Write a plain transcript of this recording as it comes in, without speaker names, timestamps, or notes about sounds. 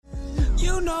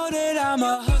You know that I'm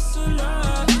a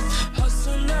hustler.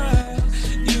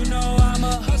 You know I'm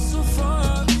a hustle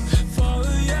for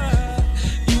ya.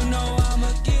 You know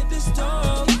I'ma get this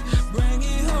dough, bring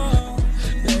it home.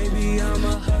 Baby, I'm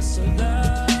a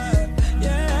hustler.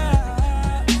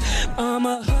 Yeah, I'm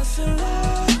a hustler.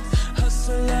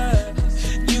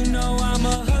 You know I'm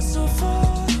a hustle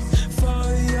for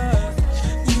ya.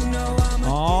 You know I'm a.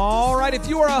 All right, if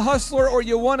you are a hustler or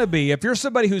you want to be, if you're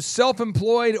somebody who's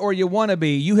self-employed or you want to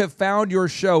be, you have found your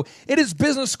show. It is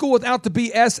Business School Without the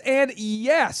BS, and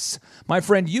yes, my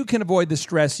friend, you can avoid the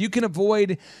stress. You can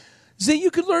avoid... See,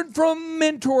 you could learn from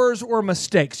mentors or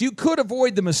mistakes. You could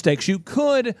avoid the mistakes. You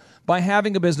could, by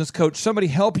having a business coach, somebody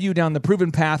help you down the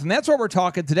proven path, and that's what we're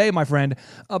talking today, my friend,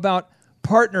 about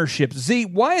partnerships. Z,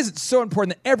 why is it so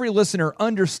important that every listener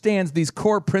understands these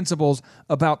core principles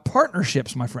about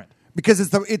partnerships, my friend? Because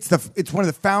it's one of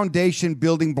the foundation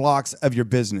building blocks of your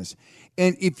business.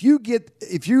 And if you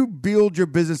build your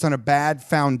business on a bad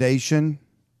foundation,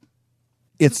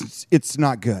 it's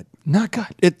not good. Not good.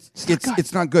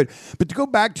 It's not good. But to go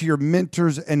back to your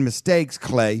mentors and mistakes,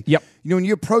 Clay. Yep. You know, when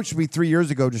you approached me 3 years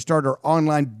ago to start our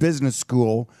online business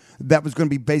school, that was going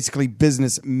to be basically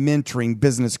business mentoring,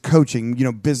 business coaching. You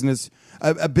know,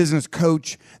 a business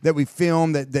coach that we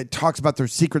film that talks about their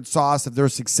secret sauce of their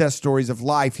success stories of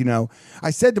life. You know,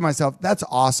 I said to myself, that's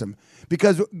awesome,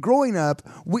 because growing up,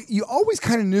 you always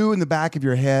kind of knew in the back of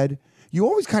your head, you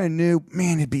always kind of knew,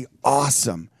 man, it'd be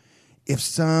awesome if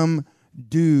some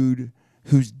dude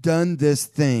who's done this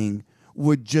thing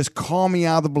would just call me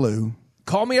out of the blue.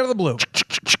 Call me out of the blue.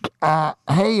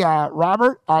 Hey,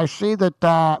 Robert, I see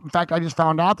that, in fact, I just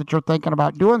found out that you're thinking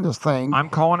about doing this thing. I'm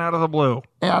calling out of the blue.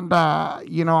 And,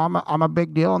 you know, I'm a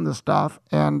big deal in this stuff,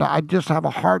 and I just have a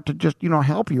heart to just, you know,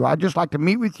 help you. I just like to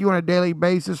meet with you on a daily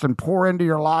basis and pour into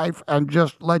your life and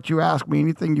just let you ask me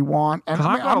anything you want. And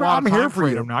I'm here for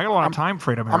you. Now I got a lot of time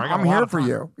freedom here. I'm here for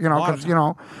you, you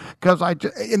know, because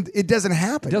it doesn't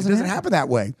happen. It doesn't happen that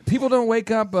way. People don't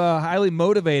wake up highly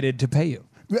motivated to pay you.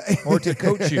 Or to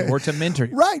coach you, or to mentor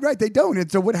you. Right. They don't.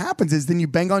 And so what happens is then you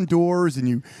bang on doors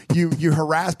and you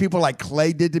harass people like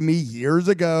Clay did to me years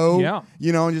ago. Yeah.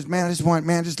 You know, and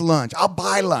just lunch. I'll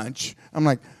buy lunch. I'm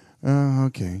like,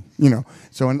 okay. You know,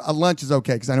 so a lunch is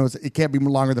okay because I know it can't be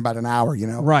longer than about an hour, you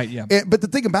know. Right, yeah. But the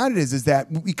thing about it is that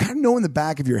you kind of know in the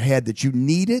back of your head that you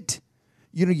need it.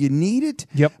 You know, you need it.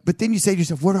 Yep. But then you say to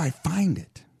yourself, where do I find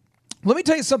it? Let me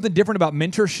tell you something different about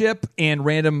mentorship and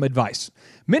random advice.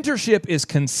 Mentorship is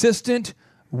consistent,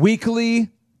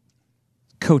 weekly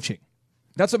coaching.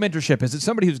 That's what mentorship is. It's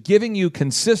somebody who's giving you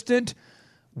consistent,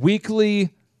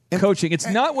 weekly coaching. It's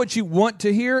not what you want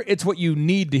to hear. It's what you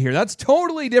need to hear. That's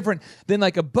totally different than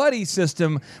like a buddy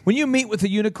system. When you meet with a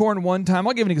unicorn one time,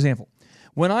 I'll give an example.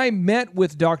 When I met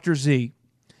with Dr. Z,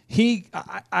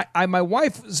 my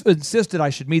wife insisted I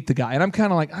should meet the guy, and I'm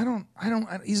kind of like,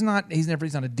 he's not a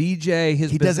DJ.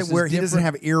 He doesn't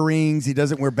have earrings. He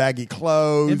doesn't wear baggy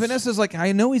clothes. And Vanessa's like,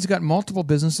 I know he's got multiple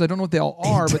businesses. I don't know what they all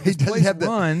are, but his place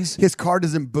runs. His car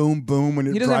doesn't boom when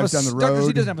it drives down the road. Dr.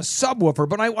 Z doesn't have a subwoofer.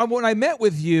 But when I met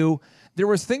with you, there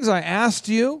was things I asked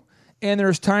you, and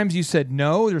there's times you said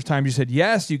no. There's times you said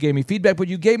yes. You gave me feedback, but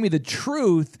you gave me the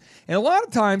truth. And a lot of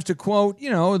times, to quote,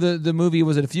 you know, the movie,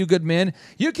 was it A Few Good Men?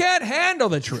 You can't handle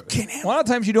the truth. A lot of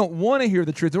times you don't want to hear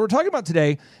the truth. What we're talking about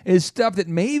today is stuff that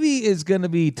maybe is going to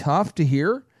be tough to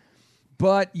hear,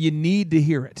 but you need to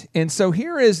hear it. And so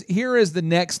here is the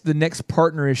next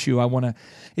partner issue I want to.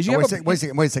 Wait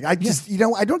a second.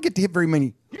 I don't get to hit very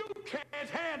many. You can't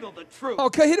handle the truth.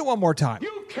 Okay, hit it one more time.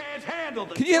 You can't handle the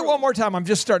truth. Can you hit it one more time? I'm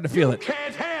just starting to feel it. You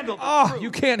can't handle the truth.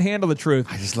 You can't handle the truth.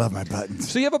 I just love my buttons.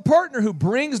 So you have a partner who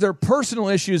brings their personal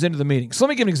issues into the meeting. So let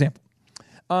me give an example.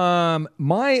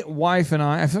 My wife and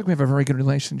I feel like we have a very good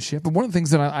relationship, but one of the things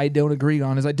that I don't agree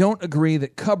on is I don't agree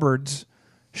that cupboards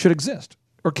should exist.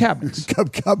 Or cabinets. Did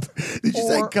you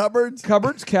say cupboards?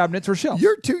 Cupboards, cabinets, or shelves.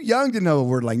 You're too young to know a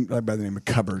word like by the name of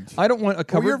cupboards. I don't want a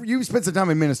cupboard. Well, you spent some time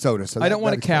in Minnesota. So I don't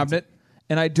want a cabinet,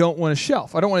 and I don't want a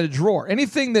shelf. I don't want a drawer.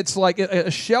 Anything that's like a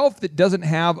shelf that doesn't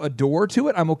have a door to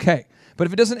it, I'm okay. But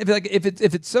if it doesn't,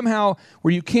 if it's somehow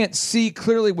where you can't see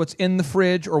clearly what's in the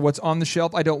fridge or what's on the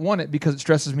shelf, I don't want it because it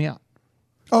stresses me out.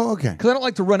 Oh, okay. Because I don't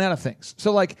like to run out of things.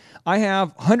 So like I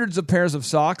have hundreds of pairs of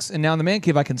socks, and now in the man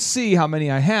cave I can see how many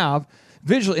I have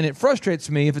visually, and it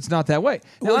frustrates me if it's not that way.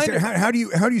 Now, how do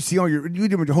you see all your?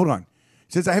 Hold on.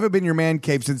 Since I haven't been in your man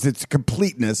cave since its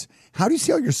completeness, how do you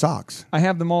see all your socks? I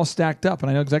have them all stacked up, and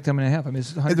I know exactly how many I have. I mean,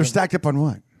 they're stacked up on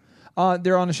what?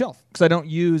 They're on the shelf because I don't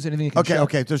use anything. That can Okay,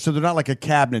 shelf. okay. So they're not like a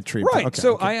cabinetry. Right. Okay,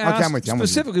 so okay. I asked Okay, I'm with you.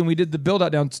 specifically when we did the build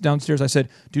out downstairs, I said,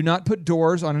 do not put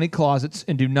doors on any closets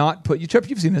and do not put,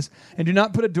 you've seen this, and do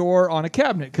not put a door on a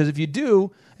cabinet because if you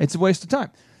do, it's a waste of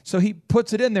time. So he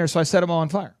puts it in there, so I set them all on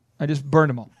fire. I just burned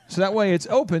them all. So that way it's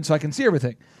open so I can see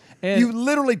everything. And You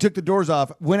literally took the doors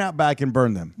off, went out back, and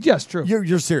burned them. yes, true.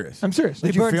 You're serious. I'm serious.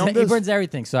 Did you film He this? burns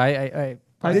everything. So I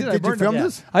Did you burned film them.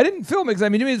 this? I didn't film it because I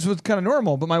mean, to me, this was kind of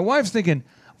normal. But my wife's thinking,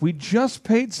 we just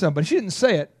paid somebody. She didn't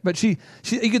say it, but she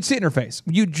you could see it in her face.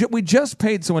 We just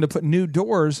paid someone to put new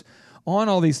doors on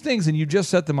all these things, and you just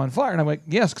set them on fire. And I'm like,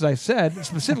 yes, because I said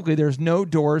specifically there's no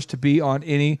doors to be on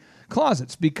any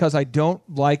closets because I don't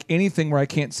like anything where I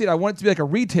can't see it. I want it to be like a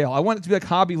retail. I want it to be like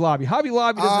Hobby Lobby. Hobby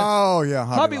Lobby doesn't Oh, yeah,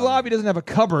 Hobby Lobby doesn't have a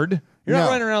cupboard. You're not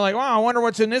No. running around like, wow, I wonder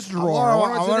what's in this drawer. I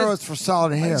in wonder this- what's for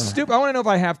solid hair. It's stupid. I want to know if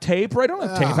I have tape or I don't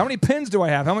have tape. How many pins do I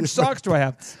have? How much socks do I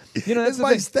have? You know, that's Is the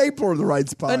my thing. stapler in the right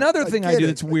spot? Another thing I get do it.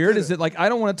 that's weird is that like I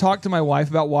don't want to talk to my wife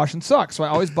about washing socks, so I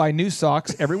always buy new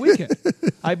socks every weekend.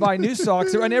 I buy new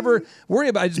socks. I never worry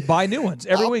about. I just buy new ones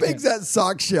every How weekend. big's that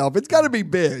sock shelf? It's got to be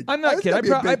big. I'm not It's kidding.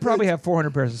 gotta be I big. probably have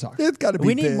 400 pairs of socks. It's got to be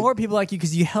We big. need more people like you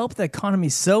because you help the economy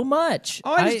so much.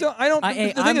 Oh, I just don't- I don't-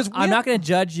 the thing is, we I'm have- not going to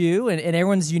judge you, and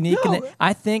everyone's unique. No. And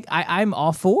I think I'm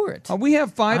all for it. We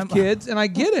have 5 I'm- kids, and I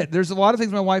get it. There's a lot of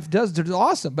things my wife does that are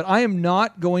awesome, but I am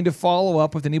not going to follow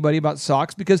up with anybody about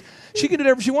socks because she can do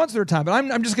whatever she wants with her time. But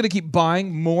I'm just going to keep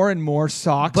buying more and more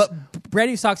socks. But brand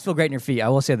new socks feel great in your feet. I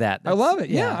will say that. I love it.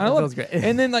 Yeah, I love feels it. great.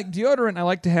 And then like deodorant, I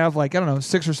like to have like, I don't know,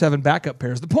 6 or 7 backup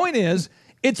pairs. The point is,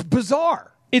 it's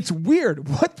bizarre. It's weird.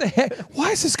 What the heck?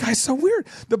 Why is this guy so weird?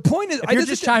 The point is, If you're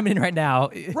just chiming in right now,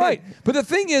 right. But the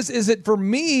thing is that for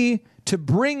me to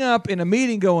bring up in a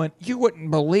meeting going, you wouldn't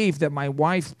believe that my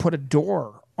wife put a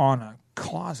door on a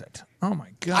closet. Oh my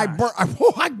God.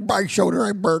 My shoulder,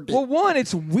 I burned it. Well, one,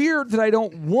 it's weird that I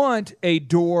don't want a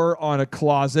door on a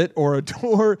closet or a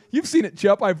door. You've seen it,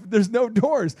 Chup. There's no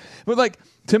doors. But like,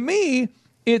 to me,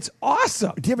 it's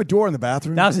awesome. Do you have a door in the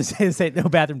bathroom? I was just going to say no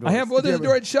bathroom doors. I have, well, there's a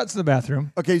door that shuts in the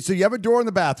bathroom. Okay, so you have a door in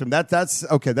the bathroom. That's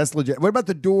okay. That's legit. What about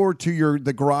the door to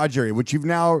the garage area, which you've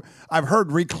now I've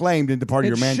heard reclaimed into part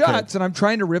of It your man shuts, cave? and I'm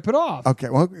trying to rip it off. Okay,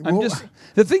 well, I'm just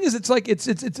the thing is, it's like it's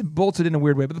bolted in a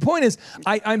weird way. But the point is,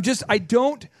 I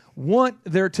don't want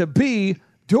there to be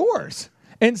doors.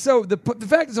 And so the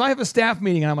fact is, I have a staff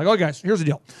meeting, and I'm like, oh, guys, here's the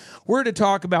deal. We're to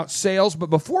talk about sales, but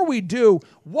before we do,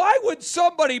 why would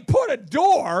somebody put a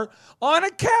door on a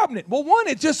cabinet? Well, one,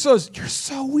 it just says, you're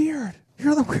so weird.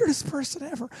 You're the weirdest person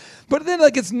ever. But then,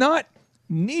 like, it's not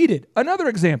needed. Another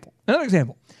example.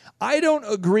 I don't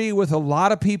agree with a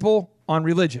lot of people on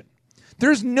religion.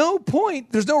 There's no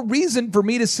point, there's no reason for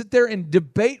me to sit there and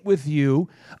debate with you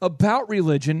about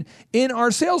religion in our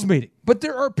sales meeting. But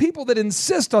there are people that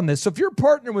insist on this. So if you're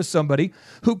partnering with somebody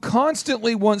who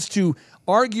constantly wants to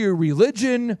argue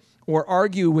religion or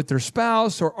argue with their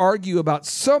spouse or argue about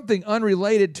something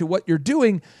unrelated to what you're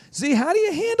doing, Z, how do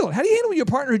you handle it? How do you handle your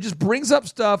partner who just brings up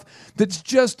stuff that's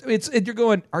just, you're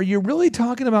going, are you really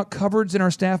talking about cupboards in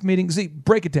our staff meeting? Z,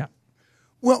 break it down.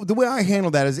 Well, the way I handle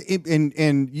that is,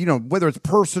 and you know, whether it's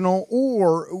personal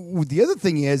or the other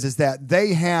thing is that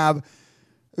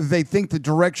they think the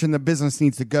direction the business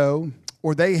needs to go,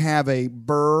 or they have a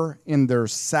burr in their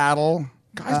saddle.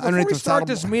 Guys, before underneath we their start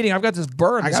saddle. this meeting, I've got this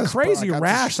burn, I got this this burn. crazy I got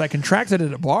rash that I contracted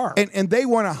at a bar. And they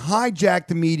want to hijack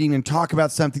the meeting and talk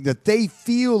about something that they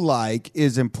feel like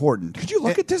is important. Could you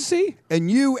look at this, Z? And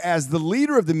you, as the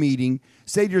leader of the meeting,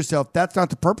 say to yourself, that's not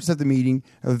the purpose of the meeting.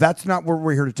 That's not what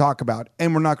we're here to talk about.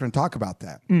 And we're not going to talk about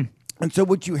that. And so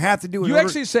what you have to do... You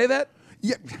actually say that?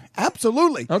 Yeah,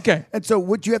 absolutely. Okay. And so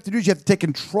what you have to do is you have to take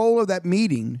control of that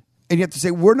meeting, and you have to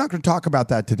say, we're not going to talk about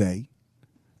that today.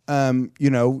 You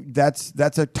know, that's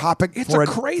a topic It's for a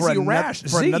crazy rash. for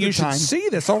Z, another you should time. see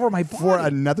this over my body. For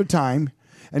another time.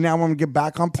 And now I'm going to get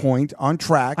back on point, on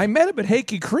track. I met him at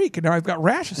Hakey Creek, and now I've got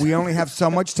rashes. We only have so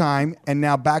much time, and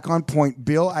now back on point.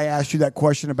 Bill, I asked you that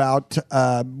question about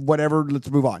whatever. Let's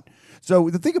move on. So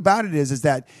the thing about it is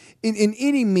that in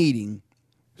any meeting,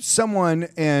 someone,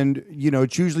 and you know,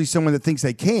 it's usually someone that thinks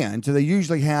they can, so they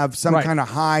usually have some Right. kind of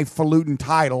highfalutin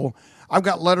title. I've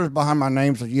got letters behind my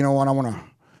name, so you know what, I want to.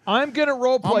 I'm going to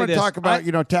role I'm play going to this. talk about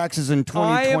taxes in I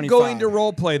 2025. am going to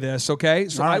role play this, okay?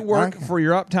 So All right, I work okay. for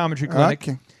your optometry clinic.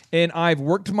 Okay. And I've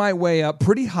worked my way up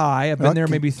pretty high. I've been there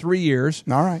Okay. maybe 3 years.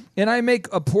 All right. And I make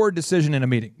a poor decision in a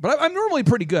meeting. But I'm normally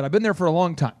pretty good. I've been there for a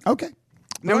long time. Okay.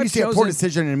 Now, when I've you say a poor chosen-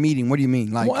 decision in a meeting, what do you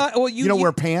mean? Like, you don't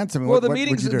wear pants? I mean, well, what, the what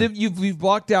meetings, would you do? you've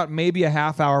blocked out maybe a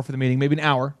half hour for the meeting, maybe an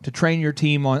hour to train your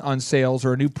team on sales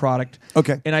or a new product.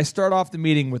 Okay. And I start off the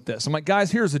meeting with this. I'm like,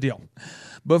 guys, here's the deal.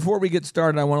 Before we get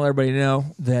started, I want to let everybody know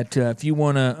that if you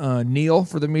want to kneel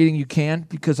for the meeting, you can,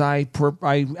 because I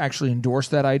actually endorse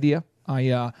that idea.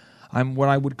 I'm what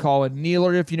I would call a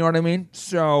kneeler, if you know what I mean.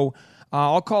 So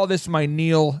I'll call this my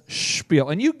kneel spiel.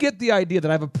 And you get the idea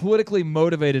that I have a politically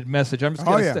motivated message. I'm just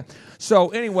going to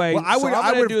So anyway, Well, I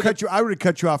would have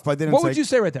cut you off by then. And what say, would you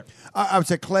say right there? I would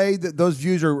say, Clay, those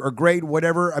views are great,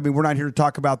 whatever. I mean, we're not here to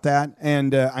talk about that.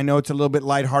 And I know it's a little bit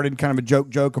lighthearted, kind of a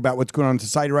joke about what's going on in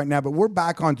society right now. But we're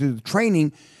back onto the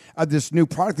training of this new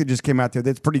product that just came out there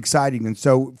that's pretty exciting. And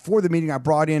so for the meeting, I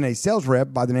brought in a sales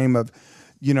rep by the name of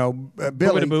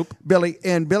Billy,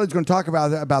 and Billy's going to talk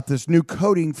about this new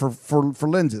coating for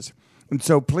lenses. And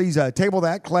so please table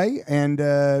that, Clay. And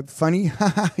funny,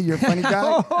 you're a funny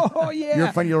guy. Oh, yeah.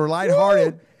 You're funny. You're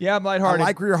lighthearted. Yeah, I'm lighthearted. I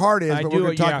like where your heart is, I but do, we're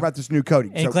going to talk yeah. about this new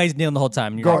coating. And So Clay's kneeling the whole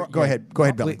time. go ahead,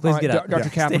 Billy. Please All get up. Dr.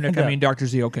 Kaepernick, I mean Dr.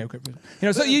 Z. Okay.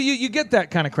 So you get that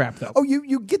kind of crap though. Oh,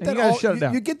 you get And that you gotta all. shut it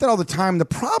down. You get that all the time. The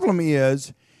problem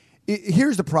is,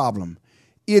 here's the problem.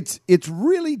 It's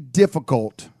really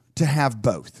difficult to have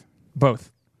both.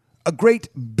 Both. A great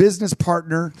business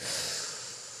partner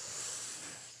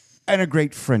and a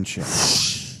great friendship.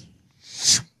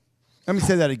 Let me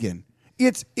say that again.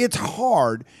 It's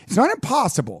hard. It's not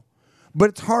impossible, but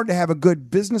it's hard to have a good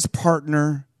business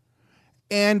partner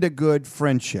and a good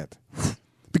friendship.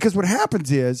 Because what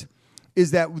happens is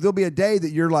that there'll be a day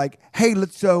that you're like, "Hey,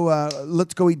 let's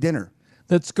go eat dinner."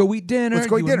 Let's go eat dinner. Let's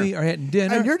go eat You dinner. and me are having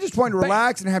dinner. And you're just wanting to Bang.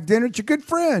 relax and have dinner. It's your good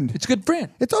friend. It's a good friend.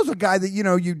 It's also a guy that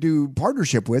you do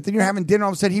partnership with, and you're having dinner. All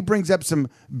of a sudden, he brings up some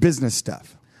business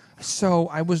stuff. So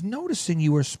I was noticing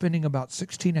you were spending about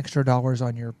 $16 extra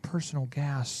on your personal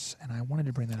gas, and I wanted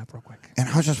to bring that up real quick. And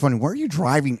I was just wondering, where are you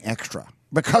driving extra?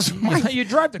 Because You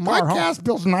drive the my car home. gas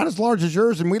bill's not as large as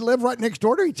yours, and we live right next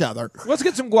door to each other. Let's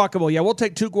get some guacamole. Yeah, we'll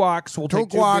take 2 guacs. We'll take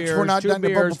 2 guacs. beers. We're not 2 done. But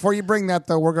beers. before you bring that,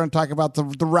 though, we're going to talk about the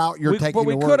route you're taking. But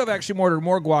we to work. could have actually ordered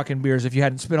more guac and beers if you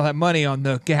hadn't spent all that money on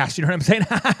the gas. You know what I'm saying?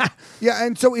 Yeah,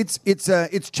 and so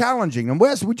it's challenging. And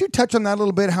Wes, would you touch on that a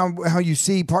little bit? How you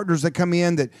see partners that come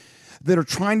in that are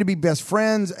trying to be best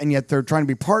friends, and yet they're trying to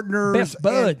be partners, Best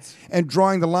buds. and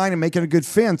drawing the line and making a good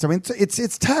fence. I mean,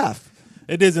 it's tough.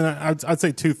 It is, and I'd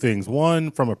say 2 things.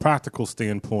 One, from a practical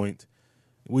standpoint,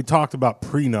 we talked about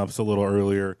prenups a little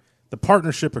earlier. The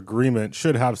partnership agreement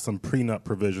should have some prenup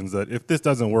provisions that if this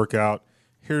doesn't work out,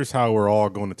 here's how we're all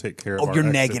going to take care of our You're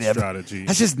exit negative. strategy.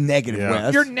 That's just negative, Yeah.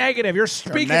 Wes. You're negative. You're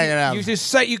speaking. negative. You just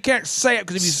say you can't say it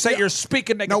because if you say it, you're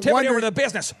speaking negativity over the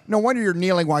business. No wonder you're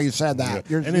kneeling while you said that.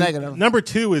 You're And then negative. Number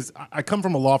 2 is I come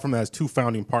from a law firm that has 2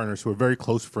 founding partners who are very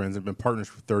close friends and been partners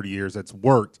for 30 years. That's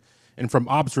worked. And from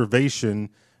observation,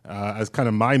 as kind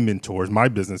of my mentors, my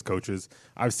business coaches,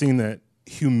 I've seen that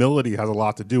humility has a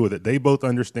lot to do with it. They both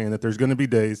understand that there's going to be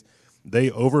days they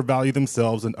overvalue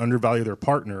themselves and undervalue their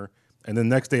partner, and the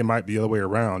next day it might be the other way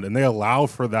around. And they allow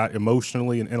for that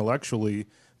emotionally and intellectually.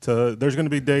 There's going to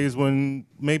be days when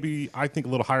maybe I think a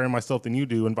little higher in myself than you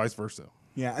do, and vice versa.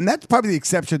 Yeah, and that's probably the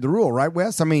exception to the rule, right,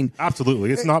 Wes? I mean,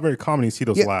 Absolutely, it's not very common to see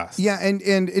those last. Yeah, and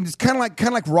it's kind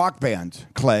of like rock bands.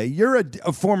 Clay, you're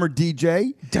a former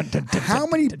DJ. How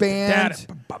many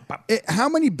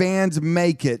bands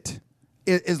make it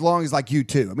as long as like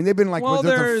U2? I mean, they've been like Well,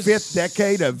 their there's 5th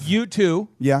decade of U2.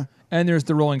 yeah. And there's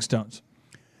the Rolling Stones.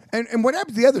 And what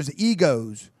happens to the others?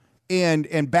 Egos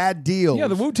and bad deals. Yeah,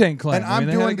 the Wu-Tang Clan. And I I'm mean,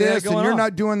 they had doing that this, and going you're on.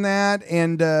 not doing that,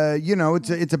 and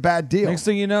it's a bad deal. Next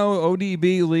thing you know,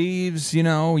 ODB leaves.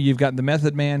 You've got the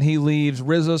Method Man. He leaves.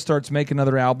 RZA starts making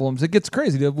other albums. It gets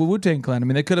crazy. The Wu-Tang Clan. I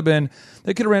mean, they could have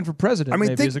ran for president. I mean,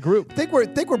 maybe as a group. Think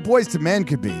where Boys to Men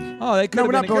could be. Oh, they could No, have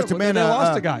we're not been. Boys to Men. They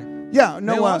lost a guy. Yeah,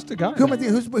 no, They lost a guy. Who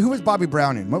was Bobby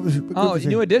Brown in? What group was he?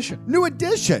 New Edition. New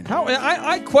Edition. How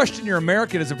I question your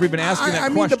American as if we've been asking that I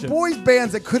mean, question. the boys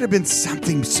bands that could have been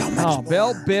something so much more.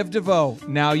 Bell Biv DeVoe.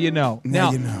 Now you know.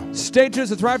 Now you know. Stay tuned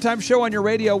to the Thrive Time Show on your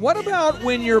radio. What about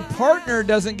when your partner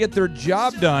doesn't get their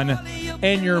job done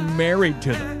and you're married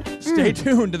to them? Stay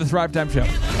tuned to the Thrive Time Show.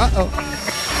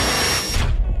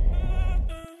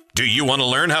 Do you want to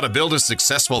learn how to build a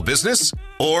successful business?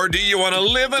 Or do you want to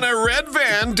live in a red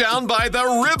van down by the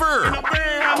river? In a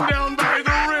van down by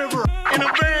the river. In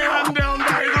a van down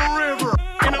by the river.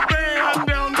 In a van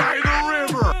down by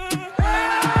the river.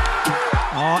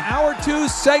 Hour 2,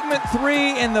 segment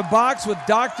 3 in the box with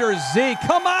Dr. Z.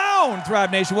 Come on! own Thrive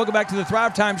Nation. Welcome back to the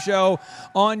Thrive Time Show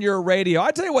on your radio.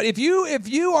 I tell you what, if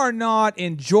you are not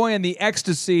enjoying the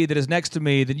ecstasy that is next to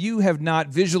me, then you have not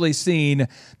visually seen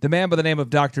the man by the name of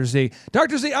Dr. Z.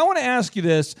 Dr. Z, I want to ask you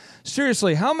this.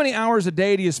 Seriously, how many hours a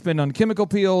day do you spend on chemical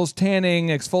peels, tanning,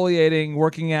 exfoliating,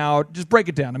 working out? Just break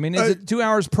it down. I mean, is it 2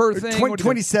 hours per thing?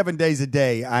 27 days a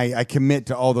day, I commit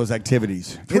to all those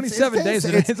activities. 27 days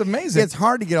a day. It's amazing. It's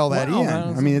hard to get all that Wow, in.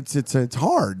 man. I mean, it's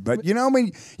hard, but you know, I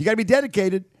mean, you got to be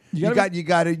dedicated. You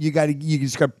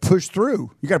just got to push through.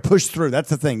 You got to push through. That's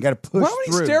the thing. You got to push How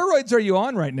many through. steroids are you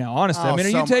on right now? Honestly, I mean,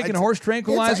 are you taking horse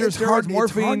tranquilizers, it's steroids, hard-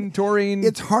 morphine, taurine?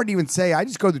 It's hard to even say. I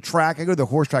just go to the track. I go to the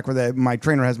horse track where my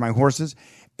trainer has my horses,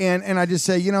 and I just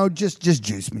say, you know, just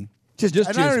juice me. Just juice.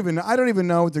 I don't even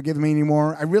know what they're giving me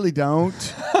anymore. I really don't.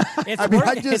 It's, I mean,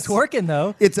 working. It's working,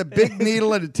 though. It's a big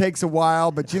needle and it takes a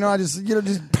while, but I just I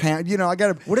got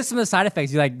to. What are some of the side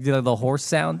effects? You like the horse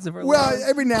sounds? Well,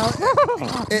 every now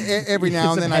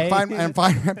and then I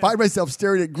find myself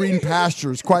staring at green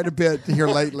pastures quite a bit here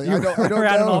lately. I don't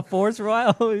around on all know. fours for a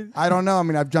while. I don't know. I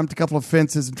mean, I've jumped a couple of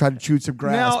fences and tried to chew some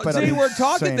grass. Now, but see, I'm we're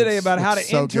talking saying today about how to it's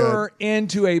so enter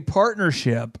into a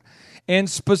partnership. And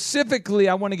specifically,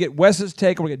 I want to get Wes's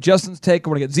take, I want to get Justin's take, I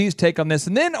want to get Z's take on this.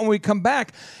 And then when we come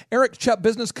back, Eric Chupp,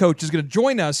 business coach, is going to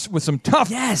join us with some tough,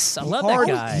 Yes, I love hard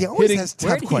that guy. He always hitting has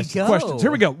Where tough did he questions. go? questions.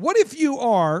 Here we go. What if you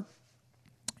are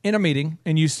in a meeting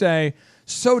and you say,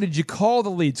 so did you call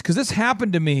the leads? Because this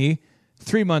happened to me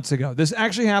 3 months ago. This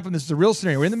actually happened. This is a real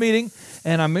scenario. We're in the meeting,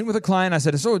 and I'm meeting with a client. I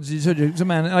said, so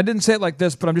man, and I didn't say it like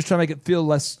this, but I'm just trying to make it feel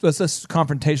less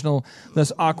confrontational,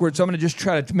 less awkward. So I'm going to just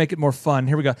try to make it more fun.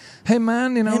 Here we go. Hey,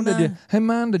 man,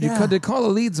 did you call the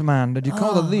leads, man? Did you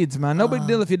call the leads, man? No big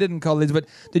deal if you didn't call the leads, but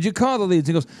did you call the leads?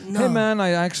 He goes, hey, man, I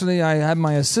had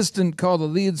my assistant call the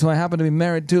leads who I happen to be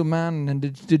married to, man. And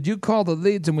did you call the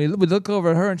leads? And we look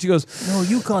over at her, and she goes, No,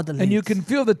 you called the leads. and you can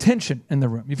feel the tension in the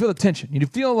room. You feel the tension. You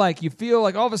feel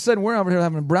like all of a sudden we're over here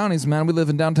having brownies, man. We live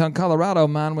in downtown Colorado,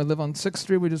 man. We live on 6th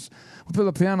Street. We play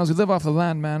the pianos. We live off the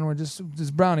land, man. We're just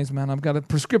brownies, man. I've got a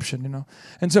prescription, you know.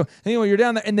 And so anyway, you're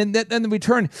down there, and then we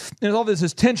turn, and all this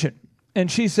is tension.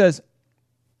 And she says,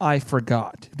 I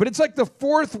forgot. But it's like the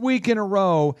 4th week in a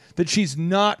row that she's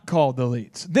not called the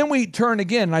leads. Then we turn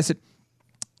again, and I said,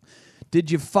 did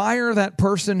you fire that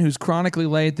person who's chronically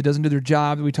late, that doesn't do their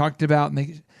job that we talked about? And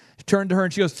they turned to her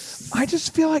and she goes, I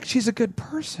just feel like she's a good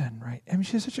person, right? I mean,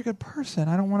 she's such a good person.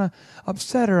 I don't want to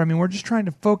upset her. I mean, we're just trying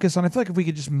to focus on, I feel like if we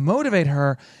could just motivate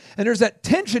her. And there's that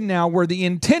tension now where the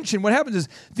intention, what happens is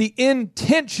the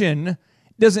intention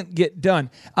doesn't get done.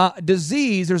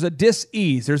 Disease, there's a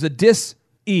dis-ease. There's a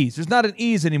dis-ease. There's not an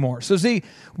ease anymore. So see,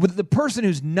 with the person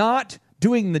who's not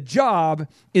doing the job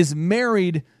is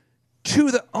married to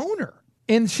the owner.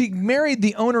 And she married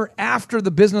the owner after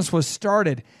the business was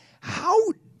started.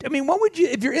 What would you,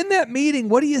 if you're in that meeting,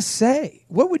 what do you say?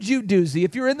 What would you do, Z?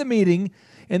 If you're in the meeting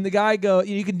and the guy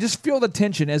you can just feel the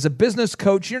tension. As a business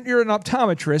coach, you're an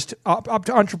optometrist,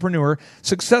 entrepreneur,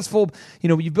 successful,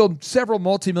 you build several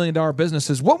multi-million-dollar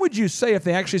businesses. What would you say if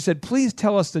they actually said, please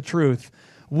tell us the truth?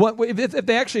 If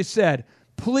they actually said,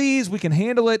 please, we can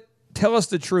handle it, tell us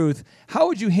the truth. How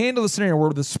would you handle the scenario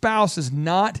where the spouse is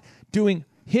not doing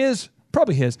his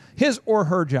or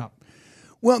her job?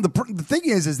 Well, the thing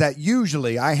is that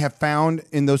usually I have found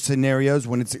in those scenarios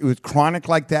when it was chronic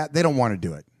like that, they don't want to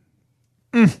do it.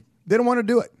 They don't want to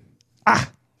do it.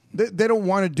 They don't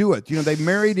want to do it. They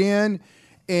married in,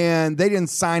 and they didn't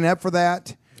sign up for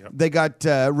that. Yep. They got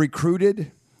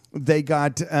recruited. They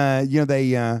got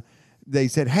they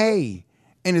said, hey,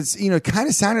 and it's kind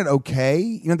of sounded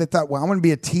okay. They thought, well, I want to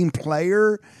be a team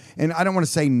player, and I don't want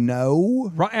to say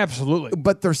no. Right, absolutely.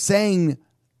 But they're saying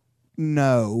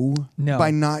no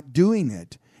by not doing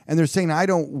it. And they're saying, I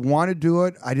don't want to do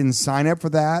it. I didn't sign up for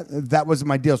that. That wasn't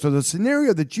my deal. So the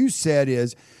scenario that you said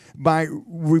is by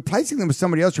replacing them with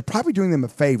somebody else, you're probably doing them a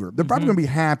favor. They're probably going to be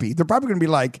happy. They're probably going to be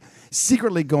like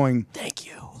secretly going, thank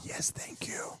you. Yes, thank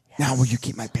you. Yes. Now, will you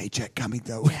keep my paycheck coming,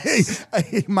 though? Yes.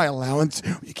 My allowance.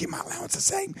 Will you keep my allowance the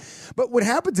same? But what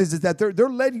happens is that they're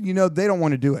letting you know they don't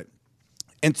want to do it.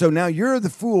 And so now you're the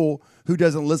fool who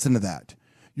doesn't listen to that.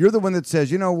 You're the one that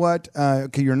says, you know what?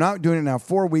 Okay, you're not doing it now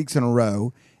 4 weeks in a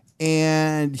row,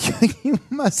 and you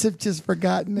must have just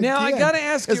forgotten it. Now, I got to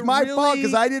ask you, it's my fault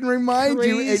because I didn't remind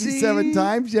you 87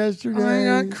 times yesterday.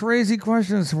 I got crazy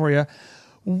questions for you.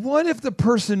 What if the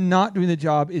person not doing the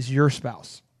job is your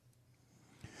spouse?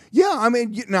 Yeah, I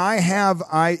mean, I have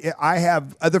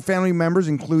other family members,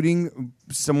 including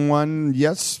someone,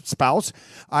 spouse.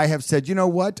 I have said, you know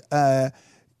what?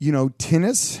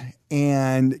 Tennis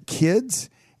and kids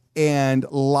and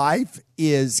life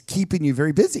is keeping you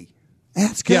very busy. And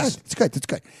that's good. Yes. It's good. That's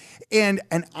good. And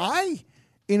I,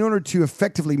 in order to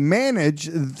effectively manage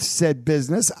said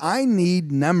business, I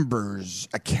need numbers,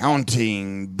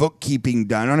 accounting, bookkeeping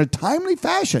done on a timely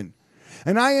fashion.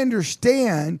 And I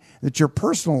understand that your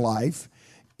personal life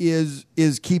is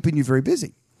keeping you very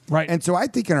busy. Right. And so I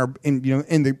think in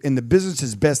the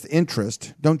business's best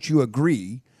interest, don't you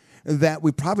agree that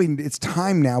it's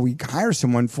time now we hire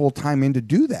someone full time in to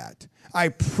do that? I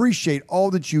appreciate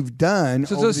all that you've done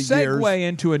So over it's the a years. segue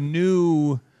into a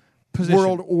new position.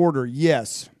 World order,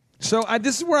 yes. So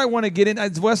this is where I want to get in.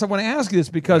 Wes, I want to ask you this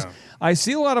because I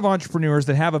see a lot of entrepreneurs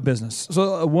that have a business.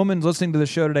 So a woman listening to the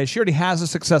show today, she already has a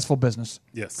successful business.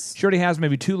 Yes. She already has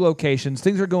maybe 2 locations.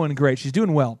 Things are going great. She's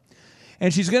doing well.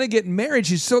 And she's going to get married.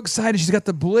 She's so excited. She's got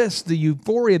the bliss, the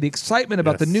euphoria, the excitement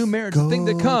about the new marriage, the thing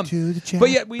to come. But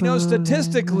yet we know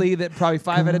statistically that probably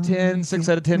 5 out of 10, 6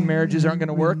 out of 10 marriages aren't going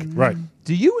to work. Right.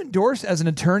 Do you endorse, as an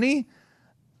attorney,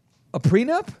 a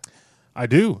prenup? I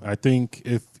do. I think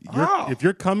if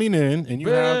you're coming in and you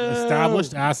have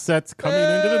established assets coming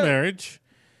into the marriage,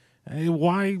 hey,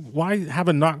 why have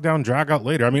a knockdown drag out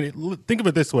later? I mean, think of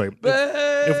it this way: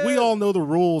 if we all know the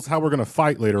rules, how we're going to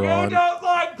fight later on, don't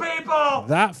like people.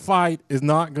 that fight is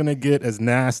not going to get as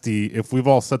nasty if we've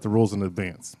all set the rules in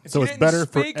advance. So it's better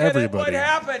for everybody. What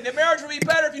happened? The marriage would be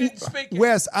better if you didn't speak.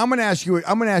 Wes, I'm going to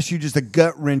ask you just a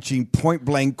gut-wrenching,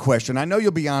 point-blank question. I know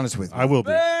you'll be honest with me. I will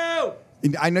be.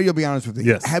 I know you'll be honest with me.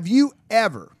 Yes. Have you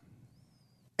ever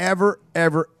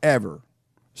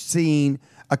seen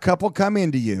a couple come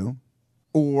into you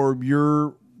or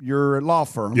your law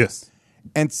firm Yes.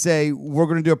 and say, we're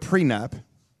going to do a prenup,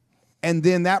 and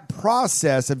then that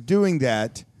process of doing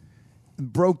that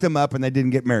broke them up and they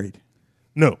didn't get married?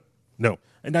 No.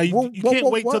 And now you can't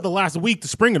wait what? till the last week to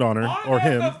spring it on her or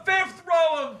him. fifth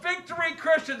row of Victory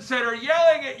Christian Center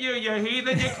yelling at you, you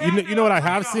heathen. You know what I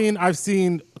have seen? I've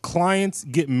seen clients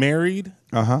get married,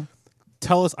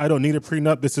 tell us I don't need a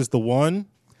prenup, this is the one.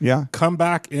 Yeah. Come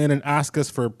back in and ask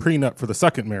us for a prenup for the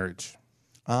second marriage.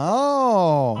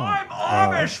 Oh. I'm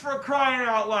Amish for crying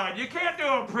out loud. You can't do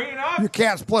a prenup. You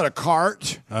can't split a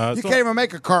cart. You so- can't even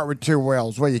make a cart with 2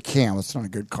 wheels. Well, you can. It's not a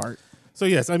good cart. So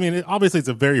yes, I mean, obviously it's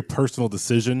a very personal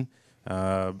decision.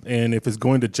 And if it's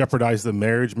going to jeopardize the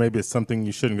marriage, maybe it's something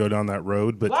you shouldn't go down that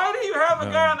road. But Why do you have a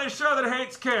guy on this show that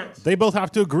hates kids? they both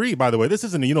have to agree, by the way. This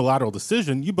isn't a unilateral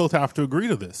decision. You both have to agree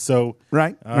to this. So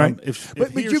Right. If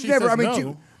But he or you've she never, says I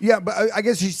mean, no, but I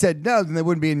guess she said no, then they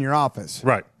wouldn't be in your office.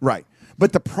 Right. Right.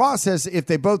 But the process, if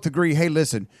they both agree, hey,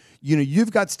 listen,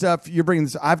 you've got stuff, you're bringing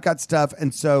this, I've got stuff.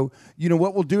 And so,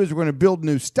 what we'll do is we're going to build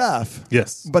new stuff.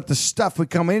 Yes. But the stuff we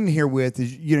come in here with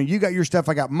is, you got your stuff,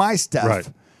 I got my stuff. Right.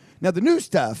 Now, the new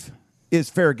stuff is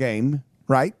fair game,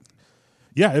 right?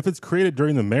 yeah, if it's created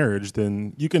during the marriage,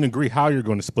 then you can agree how you're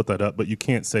going to split that up, but you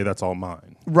can't say that's all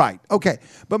mine. Right. Okay.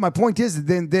 But my point is,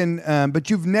 but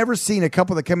you've never seen a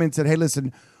couple that come in and said, hey,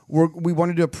 listen, we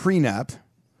want to do a prenup,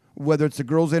 whether it's the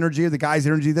girl's energy or the guy's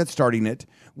energy that's starting it,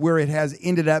 where it has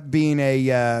ended up being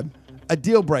a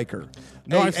deal breaker.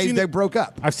 No, They broke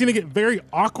up. I've seen it get very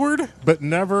awkward, but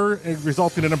never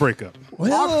resulting in a breakup.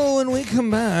 Well, when we come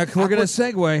back, we're going to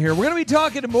segue here. We're going to be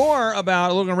talking more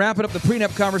about, we're going to wrap it up the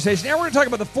prenup conversation, and we're going to talk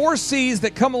about the 4 C's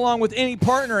that come along with any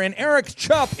partner, and Eric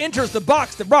Chupp enters the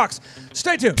box that rocks.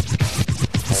 Stay tuned.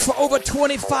 For over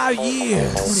 25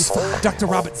 years, Dr.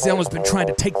 Robert Zell has been trying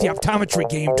to take the optometry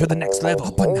game to the next level.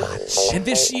 Up a notch. And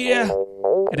this year,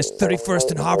 at his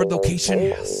 31st and Harvard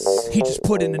location, he just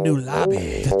put in a new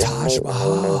lobby, the Taj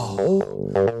Mahal.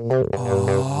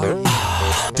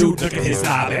 Oh, dude, look at his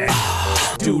lobby.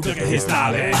 Dude, look at his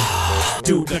lobby.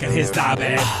 Dude, look at his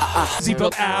lobby.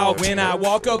 Seatbelt out when I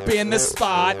walk up in the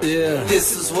spot. Yeah,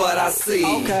 this is what I see.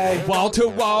 Okay.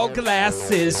 Wall-to-wall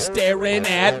glasses staring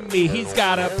at me. He's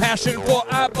got a passion for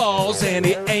eyeballs and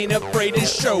he ain't afraid to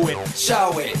show it.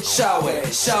 Show it, show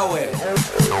it, show it.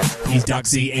 He's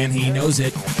Doxy and he knows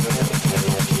it.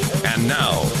 And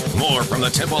now, more from the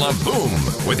Temple of Boom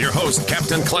with your host,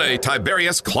 Captain Clay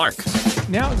Tiberius Clark.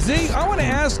 Now, Z, I want to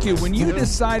ask you, when you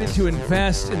decided to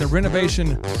invest in the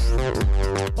renovation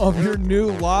of your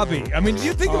new lobby, I mean, do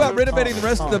you think about renovating the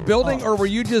rest of the building, or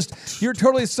you're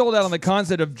totally sold out on the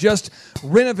concept of just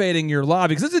renovating your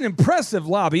lobby? Because it's an impressive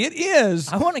lobby. It is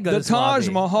I wanna go to the this Taj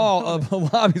lobby. Mahal of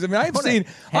lobbies. I mean, I've seen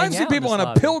hang out people in on this a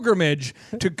lobby. pilgrimage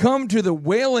to come to the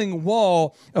Wailing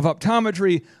Wall of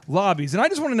optometry lobbies. And I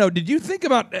just want to know, did you think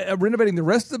about renovating the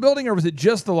rest of the building, or was it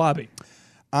just the lobby?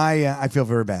 I feel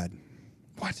very bad.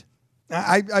 What?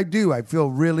 I do. I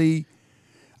feel really.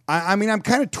 I mean, I'm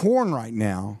kind of torn right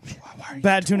now.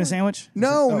 Bad tuna sandwich?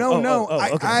 No.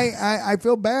 Okay. I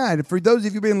feel bad. For those of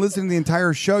you who've been listening to the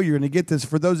entire show, you're going to get this.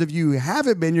 For those of you who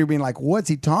haven't been, you're being like, what's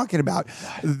he talking about?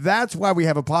 That's why we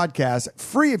have a podcast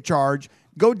free of charge.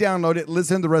 Go download it,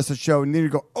 listen to the rest of the show, and then you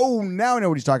go, oh, now I know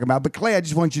what he's talking about. But Clay, I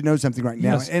just want you to know something right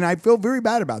now. Yes. And I feel very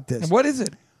bad about this. What is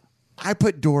it? I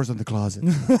put doors on the closet.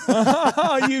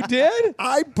 Oh, you did?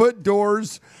 I put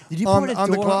doors Did you on, put a on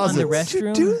the door closet. on the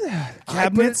restroom? Do that.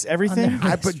 Cabinets, everything?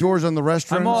 I put doors on the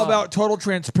restroom. I'm all about total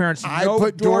transparency. I No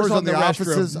put doors on the restroom.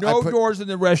 offices. No I put- doors in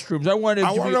the restrooms. I want it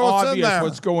I to want be to know what's in obvious there.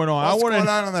 what's going on. What's I want going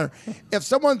to. on in there? If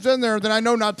someone's in there, then I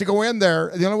know not to go in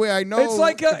there. The only way I know It's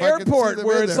like an if I can see airport them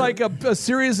where in it's there. like a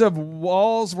series of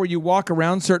walls where you walk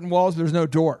around certain walls, but there's no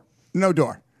door. No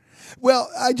door. Well,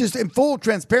 I just, in full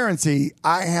transparency,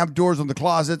 I have doors on the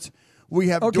closets. We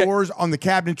have Okay. doors on the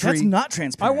cabinetry. That's not I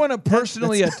transparent. want to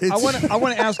personally. That's- I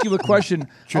want to ask you a question.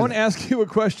 I want to ask you a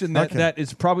question that, Okay. that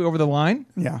is probably over the line.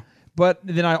 Yeah. But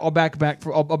then I'll back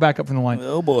I'll back up from the line.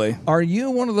 Oh, boy. Are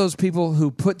you one of those people who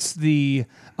puts the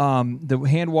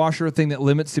hand washer thing that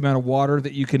limits the amount of water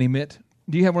that you can emit?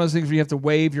 Do you have one of those things where you have to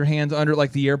wave your hands under,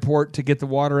 like the airport, to get the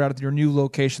water out of your new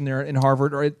location there in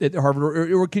Harvard, or at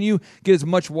Harvard, or can you get as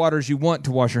much water as you want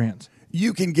to wash your hands?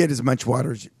 You can get as much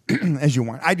water as you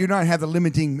want. I do not have the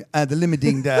limiting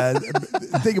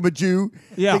thingamajig,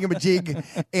 Yeah.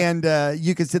 thingamajig, and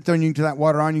you can sit there and you can turn that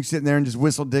water on. You can sit in there and just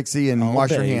whistle Dixie and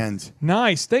wash your day. hands.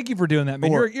 Nice, thank you for doing that,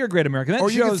 man. Or- you're a great American. That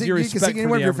Or you can shows sing, your you can respect sing any for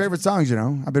one the of your average. favorite songs. You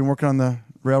know, I've been working on the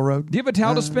railroad. Do you have a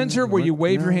towel dispenser where you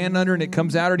wave your hand under and it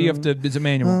comes out, or do you have to? Is it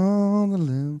manual? On the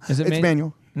loo. Is it It's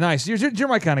manual. Nice. You're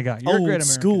my kind of guy. You're a great Old American.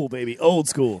 school, baby. Old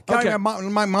school. God, Okay.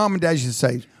 my mom and dad used to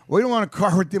say, we don't want a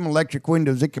car with them electric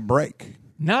windows. It could break.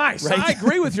 Nice. I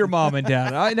agree with your mom and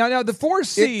dad. Now the 4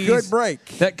 C's could break.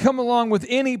 that come along with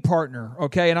any partner,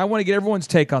 okay? And I want to get everyone's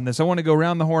take on this. I want to go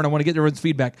around the horn. I want to get everyone's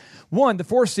feedback. One, the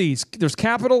 4 C's. There's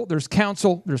capital, there's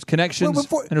counsel, there's connections, and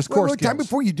there's core skills. Time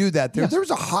before you do that, Yes. there was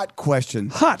a hot question.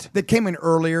 Hot. That came in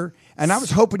earlier, and I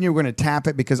was hoping you were going to tap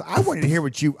it because I wanted to hear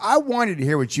what you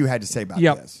had to say about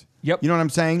Yep. this. Yep. You know what I'm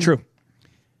saying? True.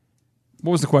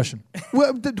 What was the question?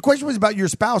 Well, the question was about your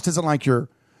spouse doesn't like your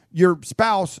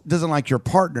spouse doesn't like your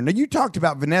partner. Now you talked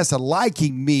about Vanessa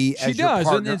liking me She as your does,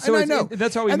 partner, and so I it's- know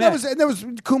that's how we and met. That was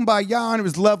kumbaya, and it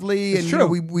was lovely, and It's you know,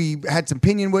 true. we had some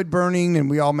pinion wood burning, and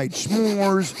we all made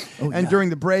s'mores, and during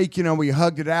the break, you know, we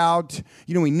hugged it out.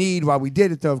 You know, we kneed while we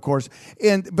did it, though, of course.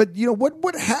 But you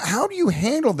know how do you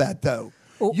handle that though?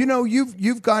 You know,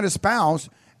 you've got a spouse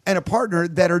and a partner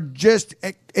that are just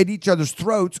at each other's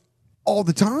throats all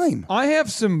the time. I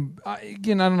have some,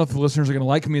 again, I don't know if the listeners are going to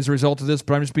like me as a result of this,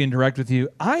 but I'm just being direct with you.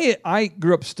 I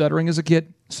grew up stuttering as a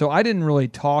kid, so I didn't really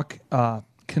talk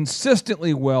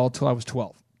consistently well till I was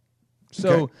 12.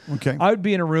 So Okay. I would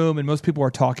be in a room and most people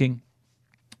are talking,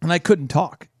 and I couldn't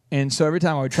talk. And so every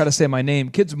time I would try to say my name,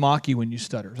 kids mock you when you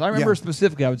stutter. So I remember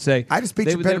specifically, I would say, I had a speech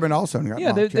they would- impediment also and got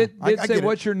Yeah, mocked, they'd I say, get it.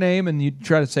 "What's your name?" And you'd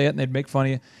try to say it, and they'd make fun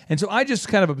of you. And so I just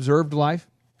kind of observed life.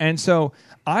 And so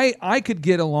I could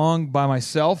get along by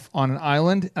myself on an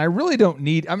island. And I really don't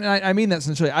need. I mean that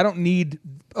sincerely. I don't need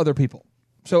other people.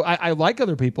 So I like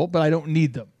other people, but I don't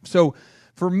need them. So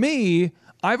for me,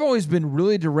 I've always been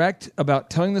really direct about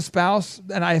telling the spouse,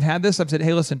 and I've had this. I've said,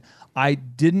 "Hey, listen, I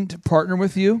didn't partner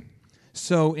with you,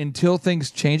 so until things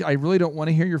change, I really don't want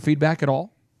to hear your feedback at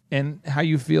all, and how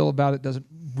you feel about it doesn't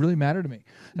really matter to me."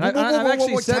 And I've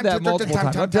actually said that multiple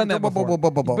times. I've done that before.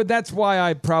 But that's why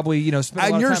I probably spent a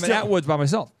And lot you're of time still- at Atwoods by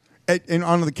myself. And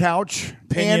on the couch,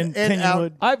 Pinion and out,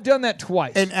 wood. I've done that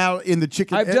twice. and out in the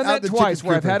chicken. I've done out that the twice chicken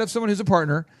where I've scooper. had someone who's a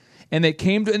partner, and they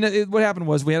came to. And what happened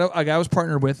was we had a guy I was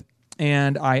partnered with,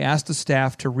 and I asked the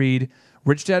staff to read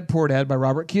Rich Dad Poor Dad by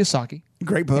Robert Kiyosaki.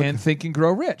 Great book. And Think and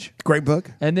Grow Rich. Great book.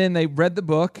 And then they read the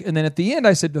book, and then at the end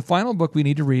I said the final book we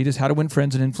need to read is How to Win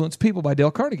Friends and Influence People by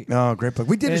Dale Carnegie. Oh, great book.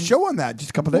 We did a And- show on that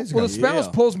just a couple days Well, ago. the spouse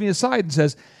pulls me aside and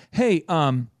says, "Hey,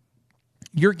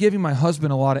 you're giving my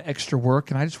husband a lot of extra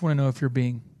work, and I just want to know if you're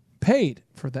being paid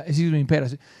for that." Is he being paid? I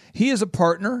said, "He is a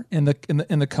partner in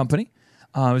the company.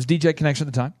 It was DJ Connection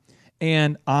at the time,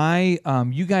 and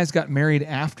you guys got married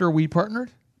after we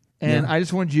partnered, and I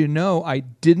just wanted you to know I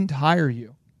didn't hire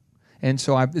you, and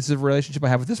so this is a relationship I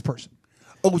have with this person."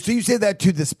 Oh, so you said that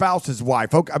to the spouse's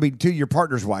wife? Okay, I mean, to your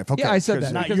partner's wife? Okay, Yeah, I said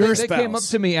that Not because your they came up spouse.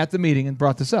 to me at the meeting and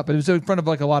brought this up. It was in front of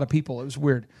like a lot of people. It was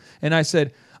weird, and I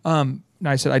said, I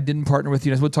didn't partner with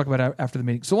you. And I said, we'll talk about it after the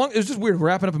meeting. So long, it was just weird. We're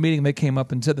wrapping up a meeting, and they came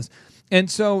up and said this, and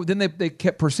so then they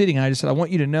kept proceeding. And I just said, I want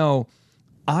you to know,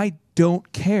 I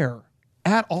don't care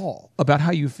at all about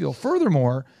how you feel.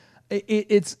 Furthermore,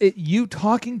 it's you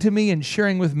talking to me and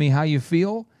sharing with me how you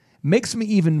feel makes me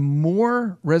even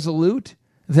more resolute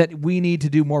that we need to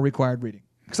do more required reading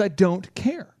because I don't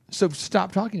care. So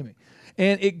stop talking to me.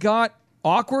 And it got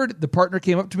awkward. The partner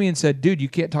came up to me and said, dude, you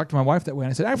can't talk to my wife that way.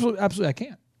 And I said, absolutely I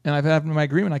can. And I've had in my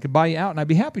agreement I could buy you out, and I'd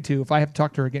be happy to if I have to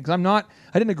talk to her again. Because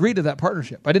I didn't agree to that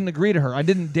partnership. I didn't agree to her. I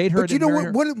didn't date her. But you know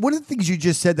what? One of the things you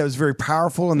just said that was very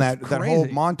powerful in that whole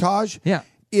montage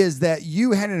is that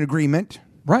you had an agreement.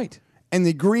 Right. And the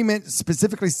agreement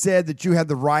specifically said that you had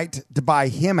the right to buy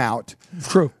him out.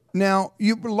 True. Now,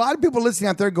 a lot of people listening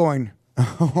out there going,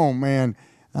 oh, man,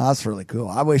 that's really cool.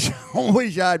 I wish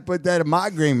I'd put that in my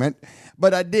agreement,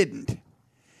 but I didn't.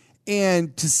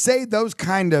 And to say those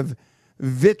kind of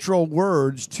vitriol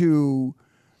words to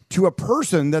a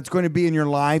person that's going to be in your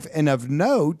life and of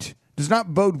note does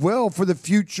not bode well for the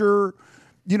future.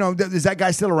 You know, is that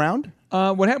guy still around?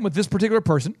 What happened with this particular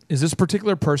person is this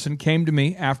particular person came to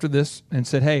me after this and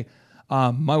said, hey,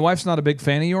 my wife's not a big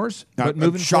fan of yours, but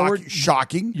moving forward,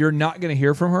 shocking. You're not going to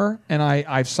hear from her, and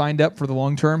I've signed up for the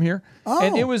long term here. Oh.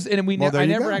 And it was, and I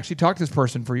never actually talked to this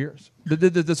person for years.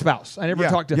 The spouse, I never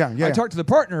talked to. I talked to the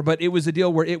partner, but it was a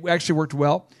deal where it actually worked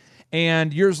well.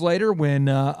 And years later, when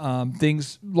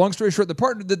things, long story short,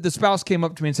 the spouse came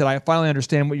up to me and said, I finally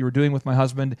understand what you were doing with my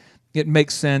husband. It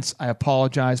makes sense. I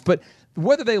apologize. But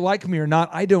whether they like me or not,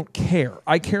 I don't care.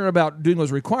 I care about doing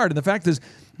what's required. And the fact is,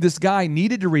 this guy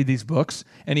needed to read these books,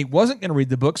 and he wasn't going to read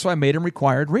the book, so I made him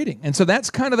required reading. And so that's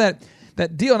kind of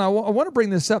that deal. And I want to bring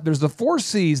this up. There's the 4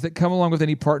 C's that come along with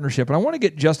any partnership. And I want to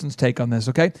get Justin's take on this,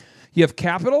 okay? You have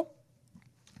capital,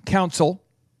 counsel,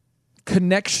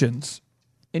 connections,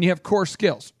 and you have core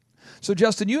skills. So,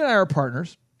 Justin, you and I are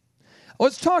partners.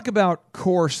 Let's talk about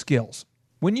core skills.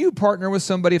 When you partner with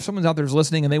somebody, if someone's out there is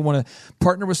listening and they want to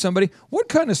partner with somebody, what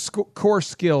kind of core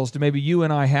skills do maybe you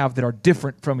and I have that are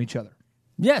different from each other?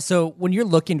 Yeah, so when you're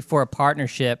looking for a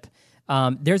partnership,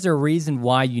 there's a reason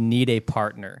why you need a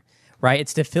partner, right?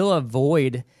 It's to fill a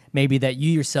void maybe that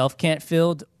you yourself can't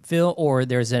fill, or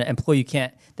there's an employee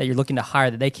that you're looking to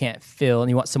hire that they can't fill, and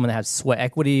you want someone that has sweat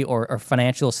equity or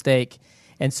financial stake.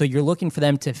 And so you're looking for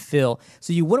them to fill.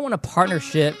 So you wouldn't want a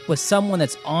partnership with someone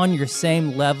that's on your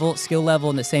same level, skill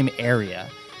level in the same area,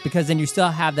 because then you still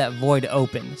have that void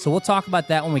open. So we'll talk about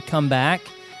that when we come back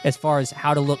as far as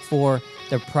how to look for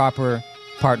the proper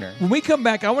partner. When we come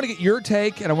back, I want to get your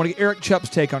take, and I want to get Eric Chupp's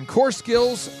take on core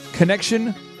skills,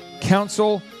 connection,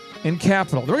 counsel, and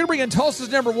capital. Then we're going to bring in Tulsa's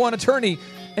 #1 attorney,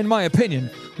 in my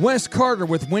opinion, Wes Carter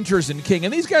with Winters and King.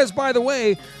 And these guys, by the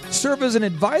way, serve as an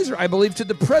advisor, I believe, to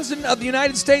the President of the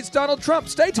United States, Donald Trump.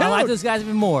 Stay tuned. I like those guys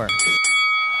even more.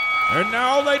 And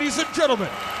now, ladies and gentlemen,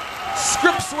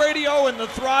 Scripps Radio and the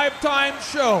Thrive Time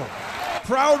Show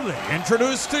proudly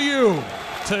introduce to you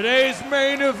today's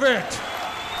main event.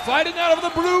 Fighting out of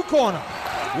the blue corner,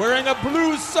 wearing a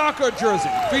blue soccer jersey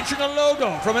featuring a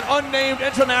logo from an unnamed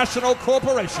international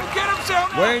corporation.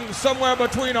 Weighing somewhere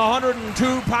between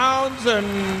 102 pounds and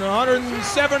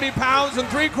 170 pounds and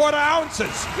 3/4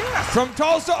 ounces. From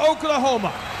Tulsa,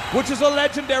 Oklahoma, which is a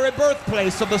legendary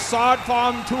birthplace of the sod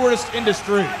farm tourist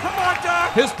industry. Come on,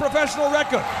 Doc! His professional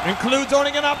record includes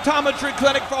owning an optometry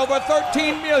clinic for over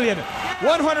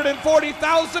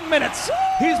 13,140,000 minutes.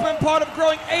 He's been part of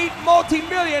growing 8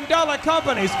 multi-million-dollar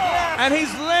companies, and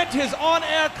he's lent his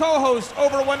on-air co-host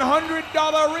over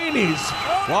 $100 reenies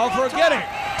while forgetting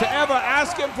to ever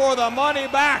ask him for the money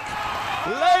back.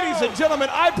 Ladies and gentlemen,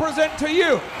 I present to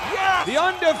you the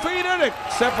undefeated,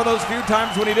 except for those few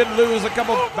times when he did lose a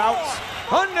couple bouts,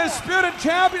 undisputed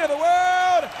champion of the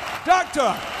world,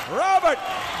 Dr. Robert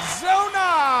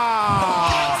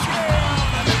Zona.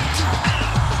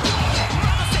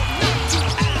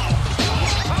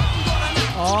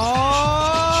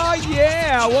 Oh,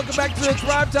 yeah. Welcome back to the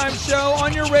Thrive Time Show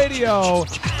on your radio.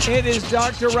 It is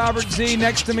Dr. Robert Z.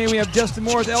 Next to me, we have Justin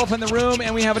Moore with Elephant in the Room,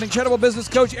 and we have an incredible business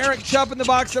coach, Eric Chupp, in the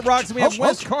box that rocks, and we have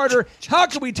Wes Carter. How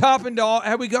can we tap into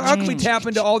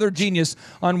all their genius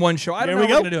on one show? I don't know how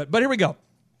we're going to do it, but here we go.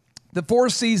 The 4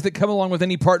 C's that come along with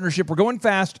any partnership. We're going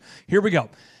fast. Here we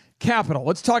go. Capital.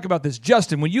 Let's talk about this.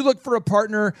 Justin, when you look for a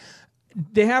partner,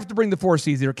 they have to bring the 4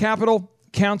 C's. Either capital,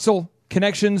 counsel,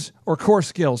 connections, or core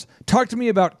skills. Talk to me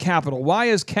about capital. Why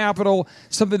is capital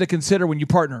something to consider when you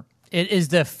partner? It is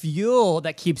the fuel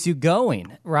that keeps you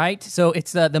going, right? So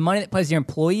it's the money that pays your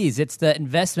employees. It's the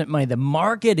investment money, the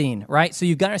marketing, right? So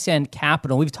you've got to understand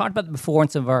capital. We've talked about it before in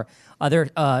some of our other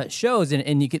shows,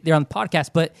 and they're on the podcast,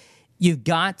 but you've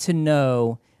got to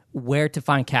know where to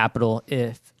find capital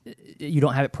if you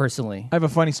don't have it personally. I have a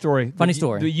funny story.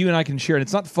 You and I can share it.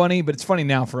 It's not funny, but it's funny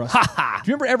now for us. Do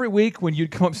you remember every week when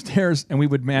you'd come upstairs and we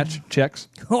would match checks?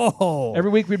 Oh.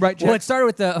 Every week we'd write checks? Well, it started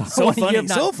with the So one funny, year of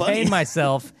not so funny. paying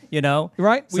myself. You know,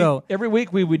 Right? So every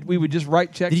week we would just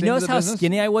write checks. did you into notice the how business.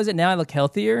 skinny I was? And now I look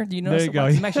healthier. Do you notice? you go.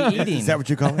 I'm actually eating. Is that what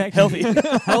you call it? Healthy.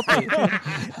 Healthy.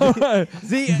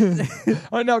 Z,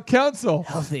 Now, counsel.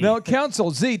 Healthy. Now,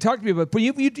 counsel. Z, talk to me about. But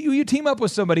you team up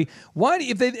with somebody. Why,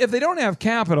 if they don't have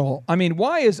capital? I mean,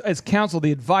 why is as counsel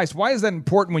the advice? Why is that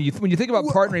important when you think about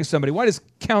partnering with somebody? Why does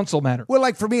counsel matter? Well,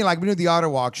 like for me, like we do the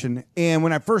auto auction, and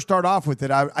when I first start off with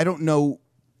it, I don't know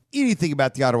anything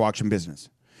about the auto auction business.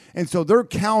 And so their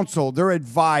counsel, their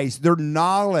advice, their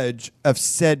knowledge of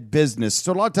said business.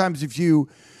 So a lot of times if you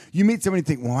meet somebody and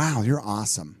think, wow, you're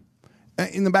awesome.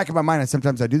 In the back of my mind, I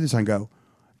do this and go,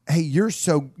 hey, you're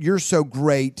so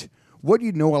great. What do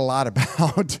you know a lot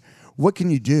about? What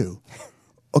can you do?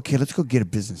 Okay, let's go get a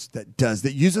business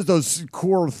that uses those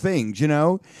core things, you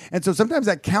know? And so sometimes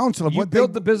that counsel of You what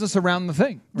build the business around the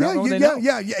thing. around what they know.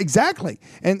 yeah, exactly.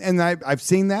 And I've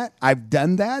seen that. I've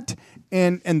done that.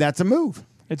 And that's a move.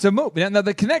 It's a move. Now,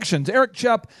 the connections. Eric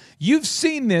Chupp, you've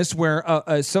seen this where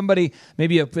somebody,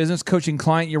 maybe a business coaching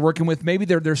client you're working with, maybe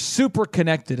they're super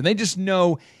connected and they just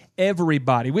know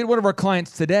everybody. We had one of our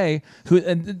clients today who,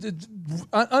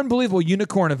 unbelievable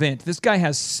unicorn event. This guy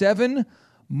has 7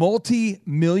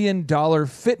 multi-million-dollar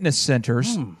fitness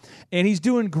centers, and he's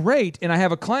doing great. And I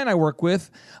have a client I work with,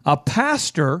 a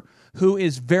pastor who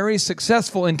is very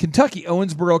successful in Kentucky,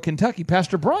 Owensboro, Kentucky,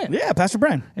 Pastor Brian. Yeah, Pastor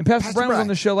Brian. And Pastor Brian was on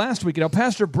the show last week. Now,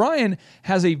 Pastor Brian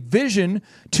has a vision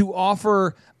to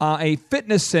offer a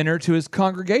fitness center to his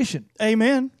congregation.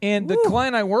 Amen. And the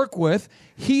client I work with,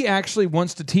 he actually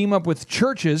wants to team up with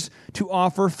churches to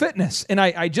offer fitness. And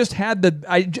I just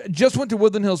went to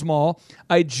Woodland Hills Mall.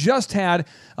 I just had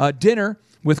dinner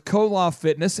with Co-Law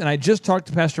Fitness, and I just talked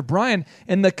to Pastor Brian,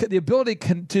 and the ability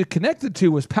to connect the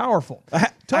two was powerful.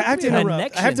 I have to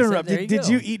interrupt. There you Did go.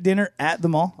 you eat dinner at the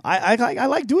mall? I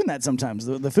like doing that sometimes.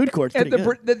 The food court's pretty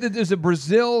good. There's a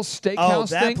Brazil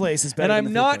steakhouse that thing. place is better And than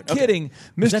I'm the food not court. kidding.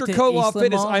 Is that Mr. the Co-Law Eastland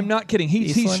Fitness, Mall? I'm not kidding.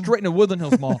 He's Eastland? straight in the Woodland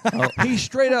Hills Mall. He's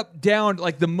straight up down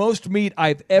like the most meat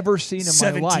I've ever seen in my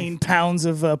 17 life. pounds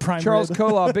of prime Charles rib.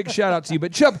 Co-Law, big shout out to you.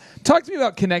 But Chubb, talk to me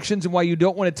about connections and why you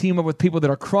don't want to team up with people that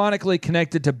are chronically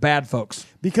connected to bad folks.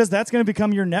 Because that's going to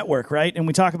become your network, right? And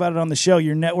we talk about it on the show.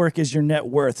 Your network is your net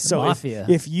worth. So mafia.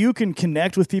 if you can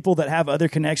connect with people that have other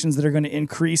connections that are going to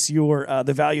increase your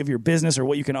the value of your business or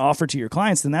what you can offer to your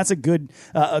clients, then that's a good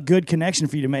connection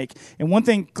for you to make. And one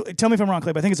thing, tell me if I'm wrong,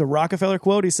 Clay, but I think it's a Rockefeller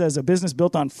quote. He says, "A business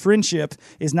built on friendship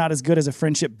is not as good as a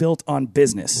friendship built on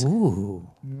business." Ooh.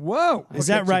 Whoa. Is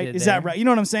that right? did Is there. that right? You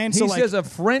know what I'm saying? He says a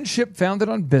friendship founded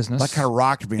on business That kind of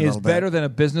rocked me a is little bit. better than a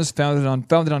business founded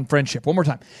on friendship. One more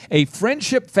time. A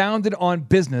friendship founded on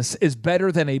business is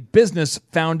better than a business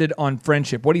founded on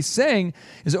friendship. What he's saying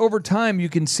is over time you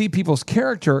can see people's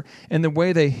character and the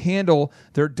way they handle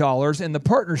their dollars and the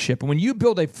partnership. And when you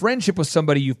build a friendship with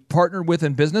somebody you've partnered with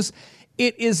in business,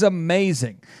 it is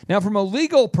amazing. Now, from a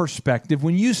legal perspective,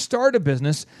 when you start a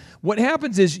business, what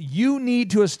happens is you need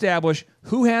to establish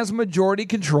who has majority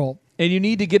control, and you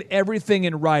need to get everything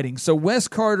in writing. So, Wes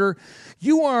Carter,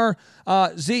 you are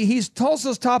he's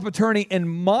Tulsa's top attorney, in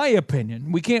my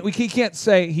opinion. We can't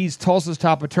say he's Tulsa's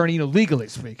top attorney, legally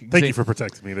speaking. Thank Z. you for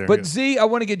protecting me there. But yeah. Z, I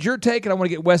want to get your take, and I want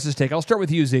to get Wes's take. I'll start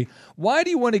with you, Z. Why do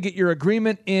you want to get your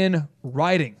agreement in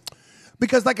writing?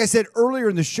 Because like I said earlier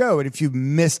in the show, and if you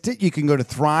missed it, you can go to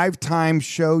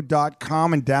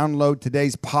thrivetimeshow.com and download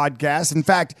today's podcast. In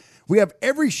fact, we have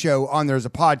every show on there as a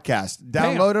podcast.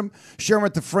 Download them, share them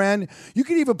with a friend. You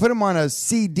can even put them on a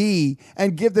CD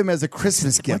and give them as a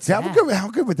Christmas gift. How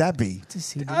good would that be?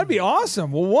 That'd be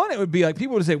awesome. Well, one, it would be like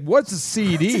people would say, "What's a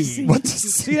CD?"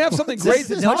 So you have something great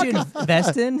to talk Don't you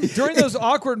invest in? during those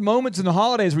awkward moments in the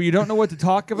holidays where you don't know what to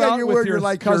talk about Yeah, you're with wearing your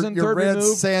your cousin your third red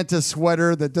remove. Santa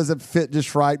sweater that doesn't fit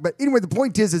just right. But anyway, the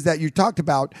point is that you talked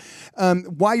about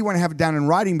why you want to have it down in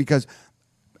writing, because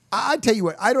I tell you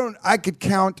what, I could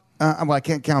count. I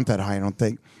can't count that high, I don't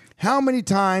think. How many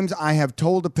times I have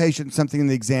told a patient something in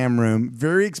the exam room,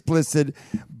 very explicit,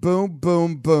 boom,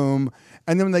 boom, boom,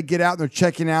 and then when they get out and they're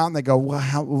checking out and they go, "Well,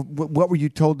 what were you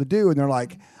told to do?" And they're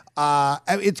like,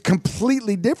 "It's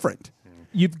completely different."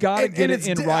 You've got to get it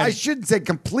in writing. I shouldn't say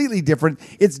completely different.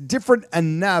 It's different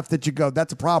enough that you go,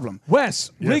 that's a problem.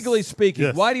 Wes, legally speaking,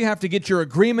 Yes. why do you have to get your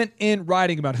agreement in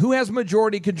writing about who has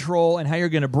majority control and how you're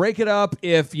going to break it up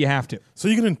if you have to? So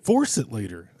you can enforce it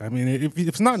later. I mean, if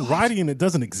it's not in writing, it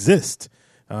doesn't exist.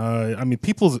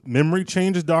 People's memory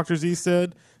changes, Dr. Z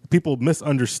said. People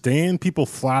misunderstand. People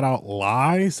flat out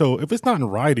lie. So if it's not in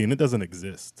writing, it doesn't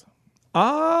exist.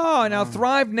 Oh, now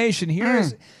Thrive Nation,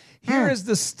 here is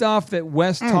the stuff that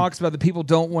Wes talks about that people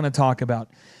don't want to talk about.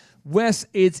 Wes,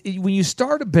 when you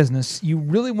start a business, you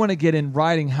really want to get in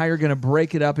writing how you're going to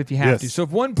break it up if you have Yes. to. So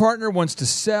if one partner wants to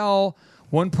sell,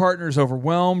 one partner is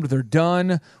overwhelmed, they're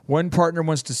done, one partner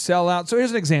wants to sell out. So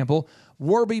here's an example.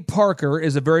 Warby Parker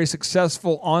is a very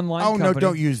successful online Oh, company. no,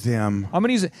 don't use them. I'm going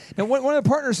to use it. Now, one of the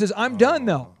partners says, I'm done,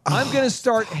 though. I'm going to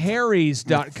start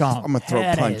Harry's.com. I'm going to throw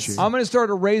a punch you. I'm going to start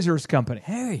a razors company.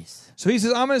 Harry's. So he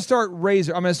says, I'm going to start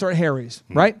Harry's,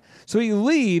 right? So he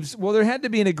leaves. Well, there had to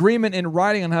be an agreement in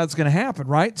writing on how it's going to happen,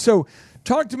 right? So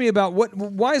talk to me about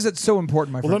why is it so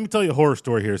important, my Well, friend? let me tell you a horror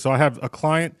story here. So I have a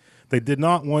client, they did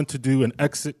not want to do an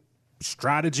exit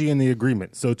strategy in the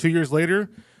agreement. So 2 years later,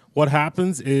 what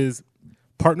happens is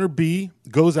partner B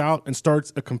goes out and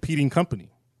starts a competing company.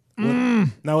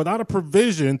 Now, without a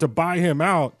provision to buy him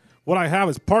out, what I have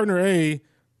is partner A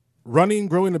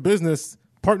growing the business.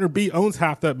 Partner B owns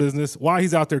half that business while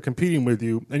he's out there competing with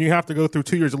you, and you have to go through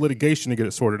 2 years of litigation to get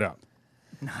it sorted out.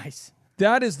 Nice.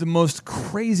 That is the most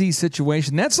crazy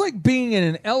situation. That's like being in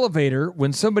an elevator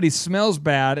when somebody smells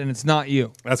bad and it's not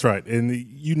you. That's right. And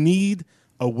you need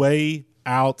a way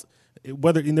out.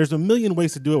 And there's a million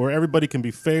ways to do it where everybody can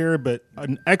be fair, but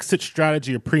an exit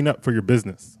strategy, a prenup for your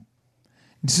business.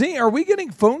 See, are we getting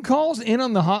phone calls in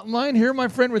on the hotline here, my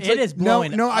friend? It is No,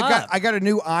 blowing no, up. I got a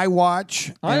new iWatch,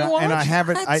 and I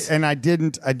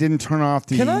haven't, I didn't turn off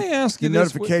the. Can I ask you the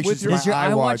this notifications with to your- my Does your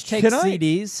iWatch take Can I-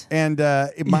 CDs? and my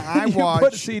You put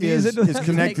iWatch CDs into is that?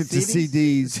 connected to Take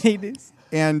CDs, CDs?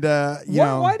 and you Why,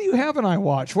 know. why do you have an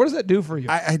iWatch? What does that do for you?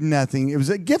 I had nothing. It was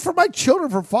a gift for my children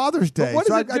for Father's Day. what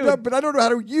does it do? But I don't know how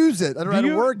to use it. I don't know how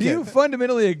to work do you it.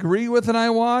 fundamentally agree with an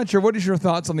iWatch, or what is your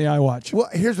thoughts on the iWatch? Well,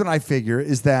 here's what I figure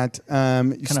is that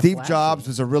Steve flashy. Jobs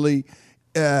was a really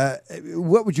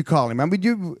what would you call him? I mean,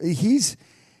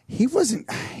 he was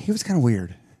kind of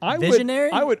weird.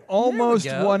 Visionary? I would almost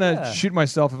go, want to yeah. shoot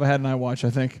myself if I had an iWatch, I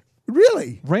think.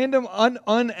 Really? Random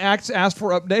asked for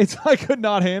updates, I could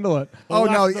not handle it. Oh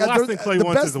no! The last thing Clay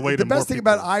wants is a way to the best more thing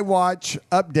people. about iWatch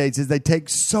updates is they take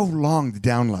so long to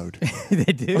download.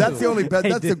 They do. That's the only. They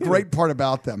That's the do. great part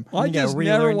about them. I You gotta just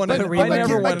never relearn- want but to. relearn I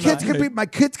never it. my want kids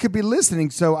to. could be listening,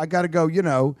 so I got to go. You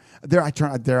know, I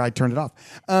turned it off.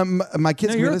 My kids No,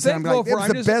 could be you're listening. I'm thankful like, it for- was I'm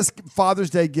the just- best Father's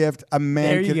Day gift a There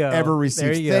man you could go. ever receive.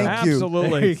 There you go. Thank you.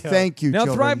 Absolutely. There you go. Thank you, Now,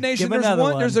 children. Thrive Nation, Give there's another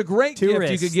one. There's a great Two gift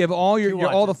wrists. you could give all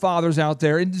all the fathers out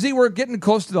there. And Z, we're getting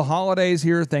close to the holidays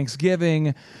here,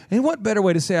 Thanksgiving, and what better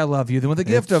way to say I love you than with a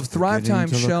gift of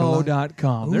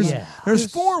ThriveTimeShow.com.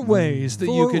 There's 4 ways that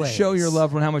you 4 could show ways. your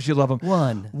loved one how much you love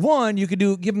them. One, you could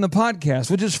give them the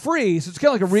podcast, which is free, so it's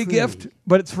kind of like a re-gift,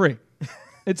 but it's free.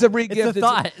 It's a re-gift. It's a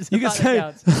thought. It's a you can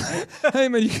thought say, that hey,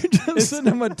 man, you can just send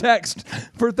them a text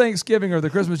for Thanksgiving or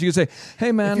the Christmas. You can say, hey,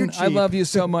 you're man, I cheap. love you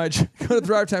so much. Go to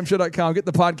ThriveTimeShow.com. Get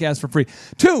the podcast for free.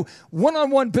 2,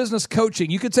 one-on-one business coaching.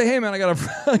 You could say, hey, man, I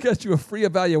got you a free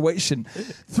evaluation.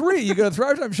 3, you go to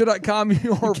ThriveTimeShow.com.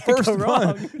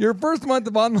 Your first month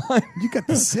of online You got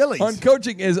the sillies. on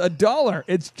coaching is $1.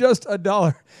 It's just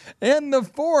 $1. And the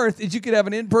 4th is you could have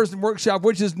an in-person workshop,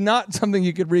 which is not something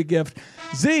you could re-gift.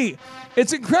 Z,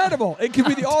 it's incredible. It could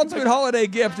be the ultimate holiday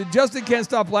gift, and Justin can't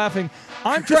stop laughing.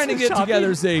 I'm trying to get shopping.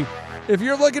 together, Z. If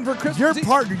you're looking for Christmas, Your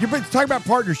partner. You've been talking about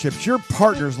partnerships. Your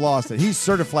partner's lost it. He's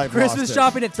certified Christmas lost it.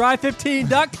 shopping at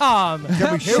Thrive15.com.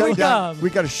 Can we Here shut we down? come. We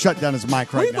got to shut down his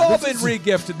mic right we've now. all This been is-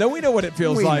 re-gifted, though. We know what it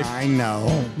feels like. I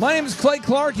know. My name is Clay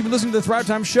Clark. You've been listening to the Thrive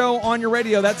Time Show on your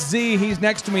radio. That's Z. He's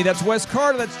next to me. That's Wes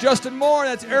Carter. That's Justin Moore.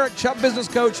 That's Eric Chubb, business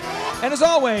coach. And as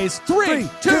always, 3,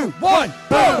 2, 1,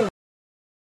 boom!